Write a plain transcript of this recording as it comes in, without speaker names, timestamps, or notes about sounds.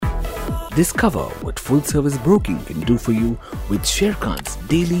Discover what full-service broking can do for you with Sharekhan's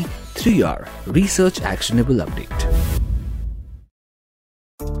daily 3-hour research actionable update.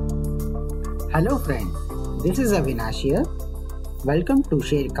 Hello friends, this is Avinash here. Welcome to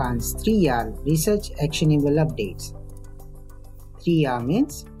Sharekhan's 3-hour research actionable updates. 3R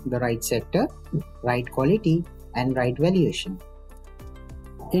means the right sector, right quality and right valuation.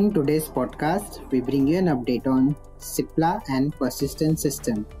 In today's podcast, we bring you an update on Cipla and Persistent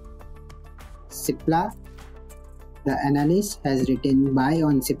Systems. Cipla, the analyst has written buy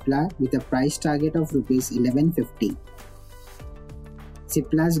on Cipla with a price target of Rs 1150.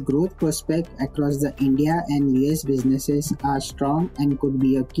 Cipla's growth prospects across the India and US businesses are strong and could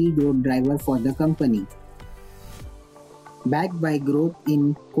be a key growth driver for the company. Backed by growth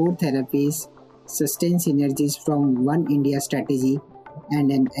in core therapies, sustained synergies from One India strategy,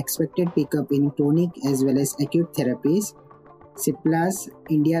 and an expected pickup in chronic as well as acute therapies, Cipla's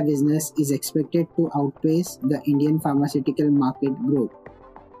India business is expected to outpace the Indian pharmaceutical market growth.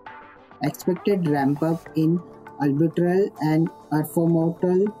 Expected ramp-up in albuterol and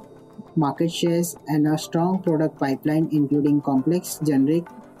arformoterol market shares and a strong product pipeline including complex generic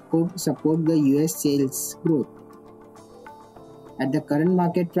could support the US sales growth. At the current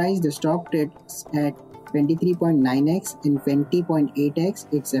market price, the stock trades at 23.9x and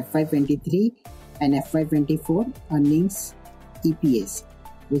 20.8x its FY23 and FY24 earnings EPS,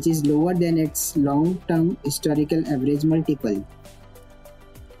 which is lower than its long-term historical average multiple.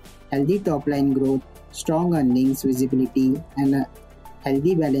 Healthy top-line growth, strong earnings visibility, and a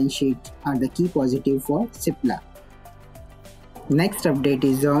healthy balance sheet are the key positive for Cipla. Next update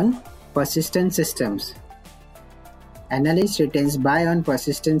is on Persistent Systems. Analyst retains buy on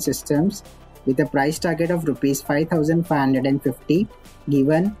Persistent Systems with a price target of Rs 5,550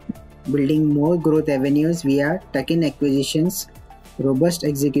 given building more growth avenues via tuck-in acquisitions, robust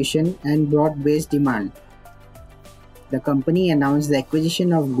execution and broad-based demand. The company announced the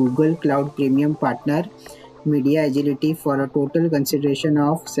acquisition of Google Cloud Premium partner MediaAgility for a total consideration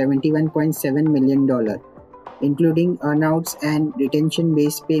of $71.7 million, including earnouts and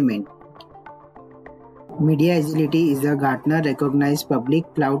retention-based payment. MediaAgility is a Gartner-recognized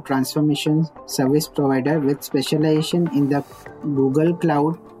public cloud transformation service provider with specialization in the Google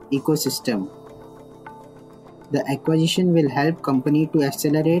Cloud ecosystem. The acquisition will help company to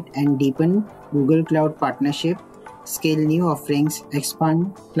accelerate and deepen Google Cloud partnership, scale new offerings,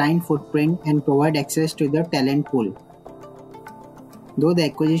 expand client footprint, and provide access to the talent pool. Though the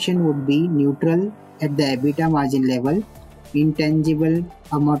acquisition would be neutral at the EBITDA margin level, intangible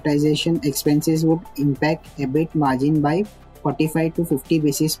amortization expenses would impact EBIT margin by 45 to 50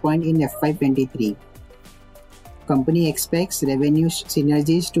 basis points in FY23. Company expects revenue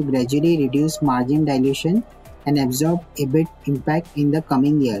synergies to gradually reduce margin dilution and absorb EBIT impact in the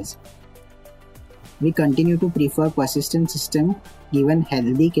coming years. We continue to prefer Persistent Systems given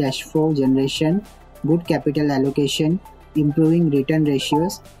healthy cash flow generation, good capital allocation, improving return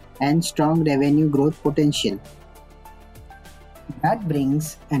ratios, and strong revenue growth potential. That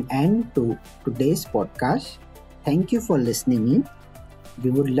brings an end to today's podcast. Thank you for listening in.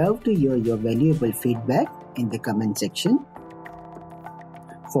 We would love to hear your valuable feedback in the comment section.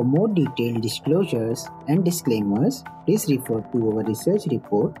 For more detailed disclosures and disclaimers, please refer to our research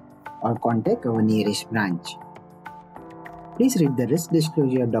report or contact our nearest branch. Please read the risk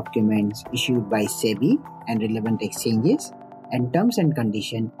disclosure documents issued by SEBI and relevant exchanges and terms and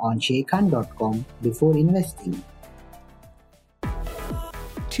conditions on sharekhan.com before investing.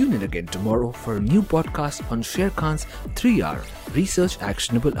 Tune in again tomorrow for a new podcast on Sharekhan's 3-hour research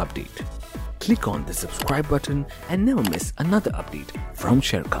actionable update. Click on the subscribe button and never miss another update from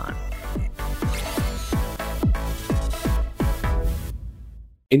Sharekhan.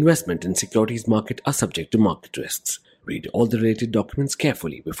 Investment in securities market are subject to market risks. Read all the related documents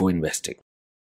carefully before investing.